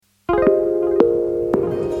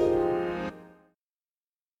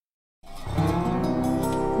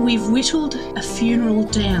we've whittled a funeral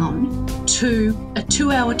down to a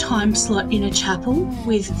 2-hour time slot in a chapel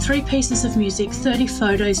with 3 pieces of music, 30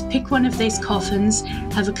 photos, pick one of these coffins,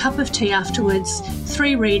 have a cup of tea afterwards,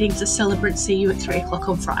 3 readings, a celebrant see you at 3 o'clock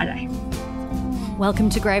on Friday. Welcome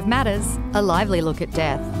to Grave Matters, a lively look at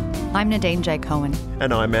death. I'm Nadine J. Cohen.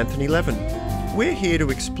 And I'm Anthony Levin. We're here to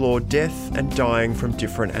explore death and dying from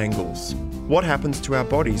different angles. What happens to our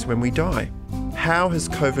bodies when we die? How has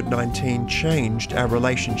COVID-19 changed our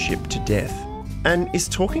relationship to death? And is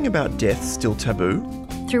talking about death still taboo?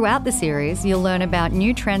 Throughout the series, you'll learn about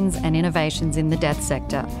new trends and innovations in the death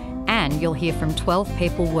sector, and you'll hear from 12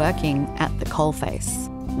 people working at the coalface.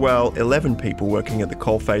 Well, 11 people working at the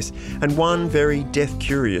coalface and 1 very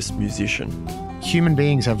death-curious musician. Human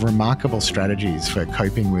beings have remarkable strategies for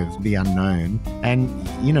coping with the unknown. And,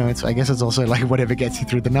 I guess it's also like whatever gets you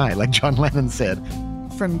through the night, like John Lennon said.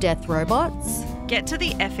 From death robots... Get to the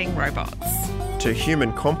effing robots. To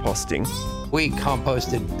human composting. We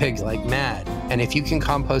composted pigs like mad. And if you can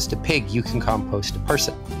compost a pig, you can compost a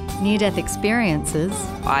person. Near-death experiences.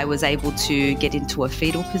 I was able to get into a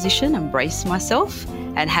fetal position and brace myself.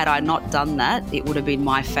 And had I not done that, it would have been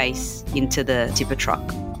my face into the tipper truck.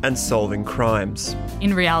 And solving crimes.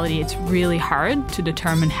 In reality, it's really hard to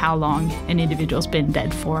determine how long an individual's been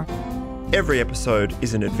dead for. Every episode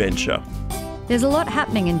is an adventure. There's a lot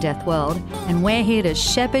happening in Death World, and we're here to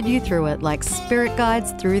shepherd you through it like spirit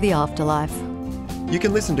guides through the afterlife. You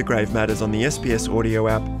can listen to Grave Matters on the SBS audio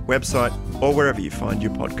app, website, or wherever you find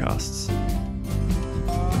your podcasts.